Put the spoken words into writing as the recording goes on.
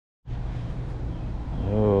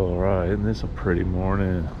right, isn't this a pretty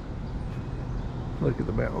morning? Look at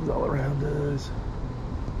the mountains all around us.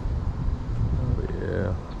 Oh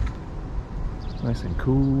yeah. Nice and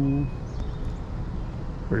cool.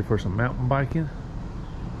 Ready for some mountain biking?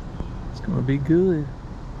 It's gonna be good.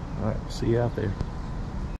 All right, we'll see you out there.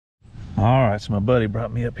 All right, so my buddy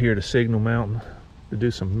brought me up here to Signal Mountain to do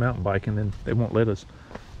some mountain biking, and they won't let us.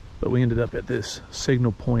 But we ended up at this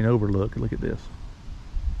Signal Point overlook. Look at this.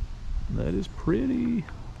 That is pretty.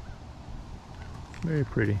 Very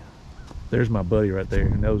pretty. There's my buddy right there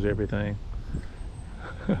who knows everything.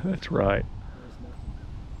 That's right.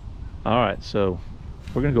 All right, so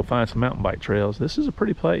we're gonna go find some mountain bike trails. This is a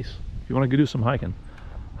pretty place. If you wanna go do some hiking,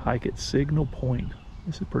 hike at Signal Point.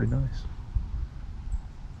 This is pretty nice.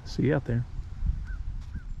 See you out there.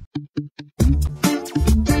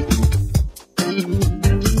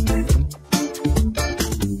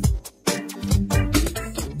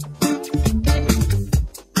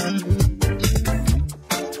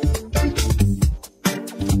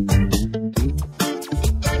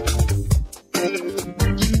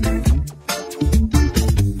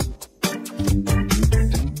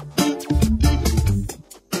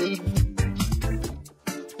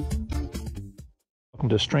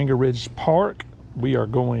 To Stringer Ridge Park. We are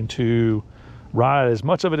going to ride as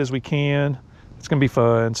much of it as we can. It's gonna be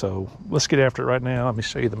fun, so let's get after it right now. Let me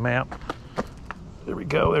show you the map. There we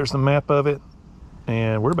go, there's the map of it,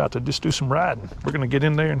 and we're about to just do some riding. We're gonna get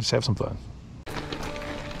in there and just have some fun.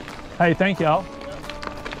 Hey, thank y'all.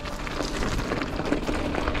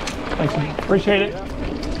 Thanks, appreciate it.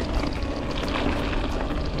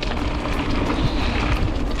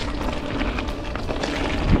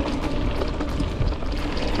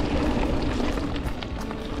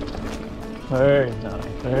 Very nice,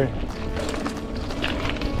 very nice.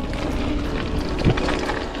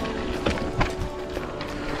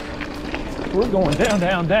 We're going down,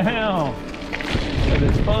 down, down. That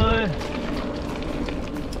is fun.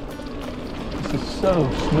 This is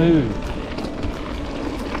so smooth.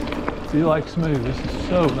 If you like smooth, this is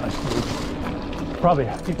so nice smooth. Probably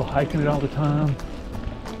have people hiking it all the time.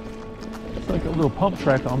 It's like a little pump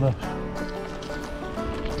track on the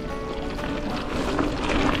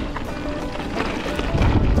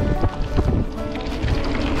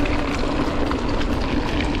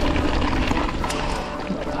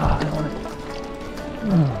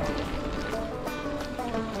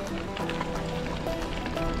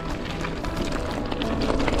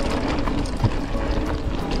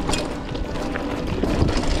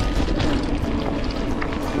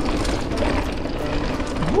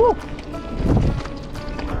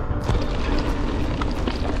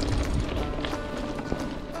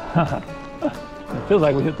It feels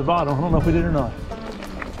like we hit the bottom. I don't know if we did or not.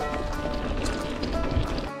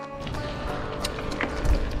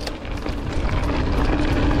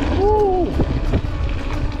 Woo!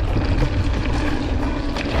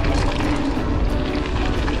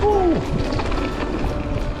 Woo!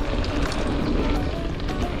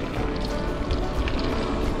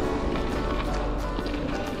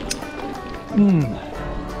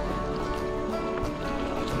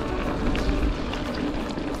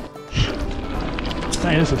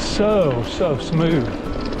 Man, this is so smooth.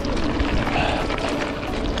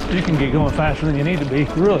 You can get going faster than you need to be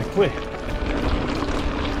really quick.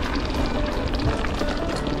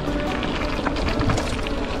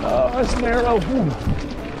 Oh, it's narrow. Ooh.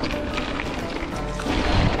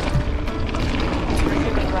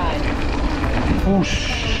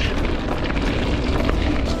 Whoosh.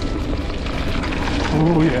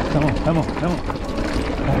 Oh yeah, come on, come on, come on.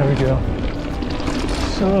 There we go.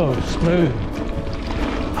 So smooth.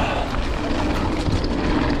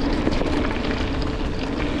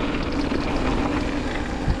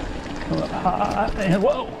 And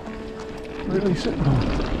whoa, really sitting on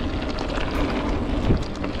it.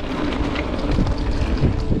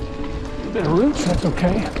 A bit of roots, that's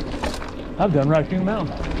okay. I've done Raccoon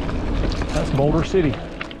Mountain. That's Boulder City.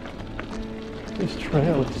 This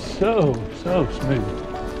trail is so smooth.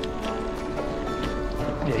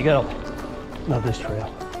 Yeah, you gotta love this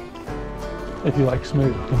trail if you like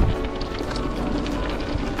smooth.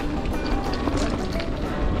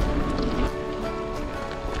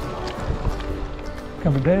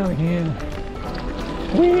 Coming down again.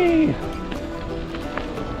 Whee!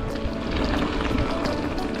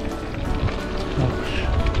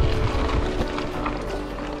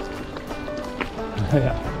 Oh,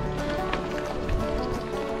 yeah.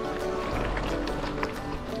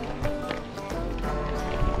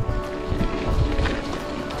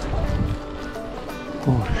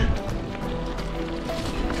 Oh.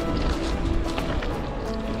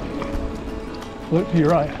 Look to your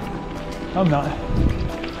right. I'm not.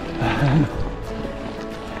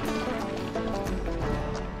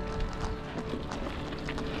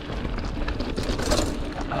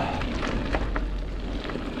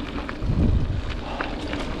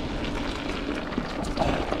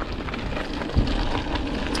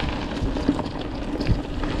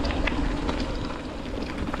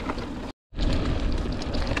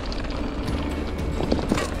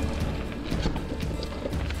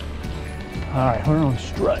 All right, we're on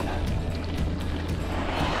strut.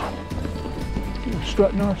 We're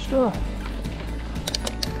strutting our stuff.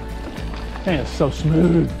 Man, it's so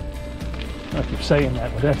smooth. I keep saying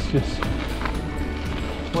that, but that's just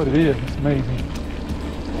what it is. It's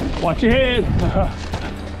amazing. Watch your head.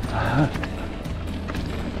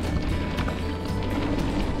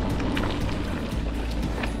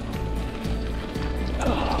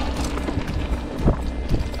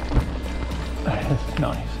 That's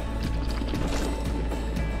nice.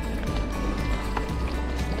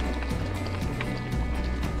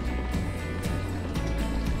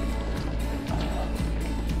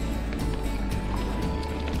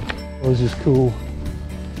 This is cool.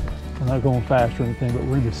 We're not going fast or anything, but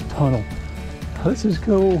we're in this tunnel. This is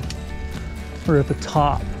cool. We're at the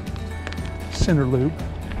top center loop.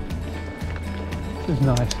 This is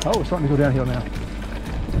nice. Oh, it's starting to go downhill now.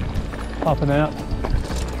 Popping out.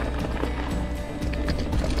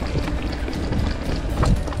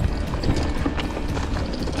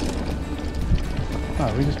 All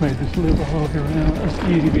right, we just made this loop all the way around. This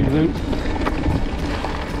itty bitty loop.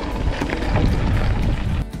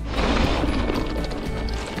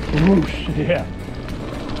 Whoosh, yeah.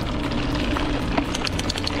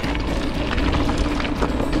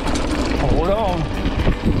 Hold on.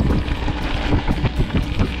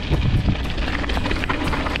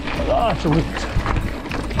 Lots of roots.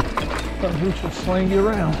 Those roots will sling you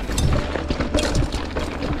around.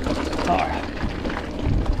 All right.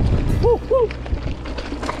 Woo, woo.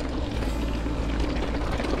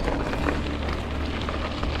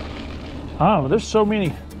 Ah, well, there's so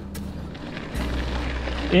many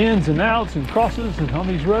ins and outs and crosses and on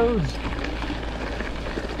these roads.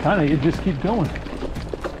 Kind of, you just keep going.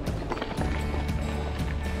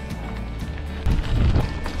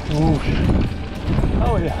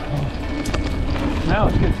 Oh yeah. Now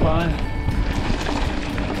it's getting fine.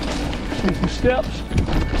 See some steps.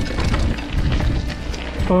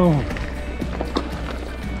 Boom.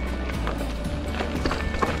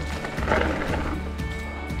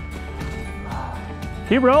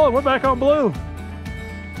 Keep rolling, we're back on blue.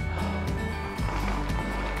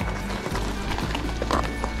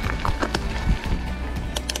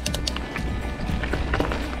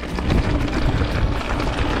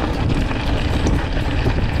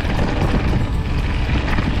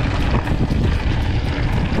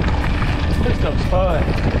 Fun.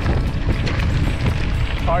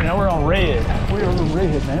 All right, now we're on red. We're on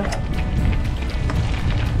red now.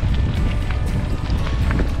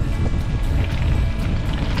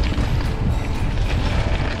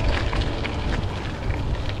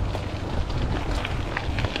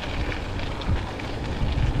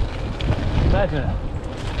 Imagine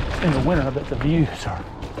in the winter, I bet the views are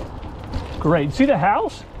great. See the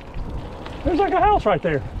house? There's like a house right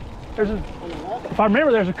there. There's a, if I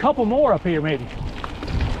remember, there's a couple more up here, maybe.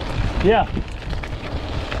 Yeah.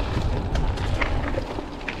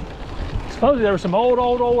 Supposedly there were some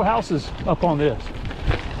old houses up on this.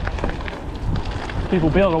 People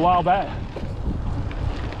built a while back.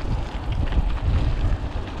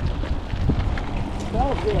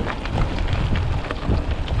 That was good.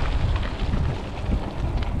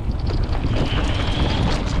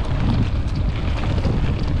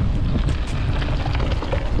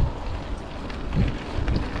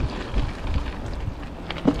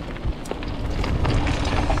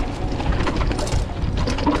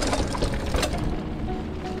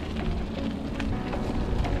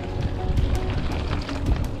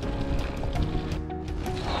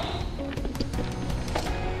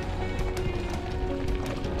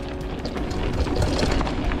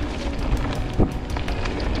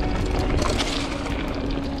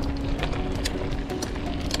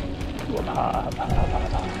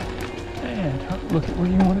 And look at where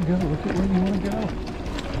you want to go. Look at where you want to go.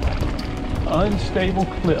 Unstable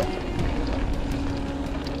cliff.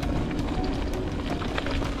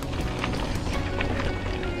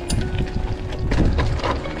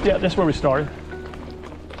 Yeah, that's where we started.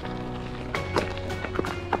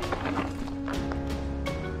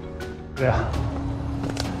 Yeah,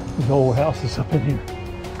 these old houses up in here.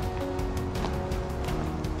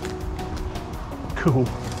 Cool.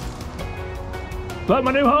 Like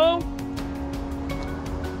my new home?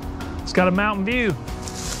 It's got a mountain view.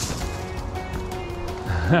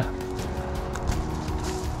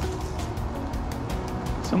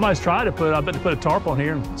 Somebody's tried to put, I bet they put a tarp on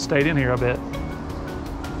here and stayed in here, I bet.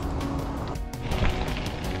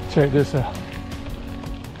 Check this out.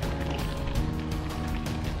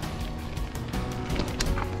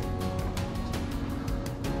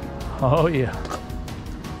 Oh yeah.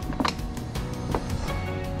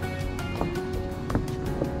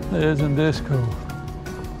 Isn't this cool?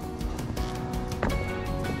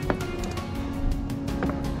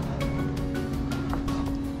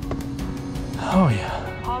 Oh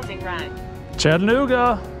yeah. Pausing right.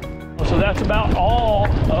 Chattanooga. So that's about all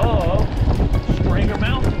of Springer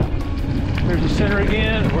Mountain. Here's the center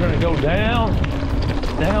again. We're gonna go down,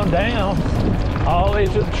 down, down, all the way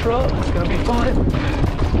to the truck. It's gonna be fun.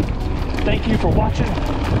 Thank you for watching.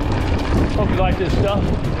 Hope you like this stuff.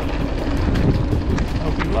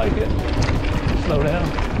 Hope you like it. Slow down.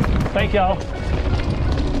 Thank y'all.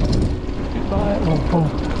 Goodbye, little pole.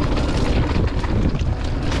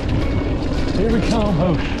 Here we come,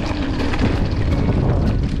 Hosh.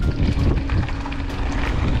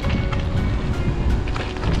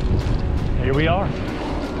 Here we are.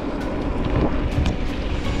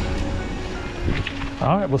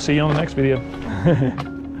 All right, we'll see you on the next video.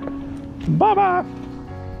 Bye-bye.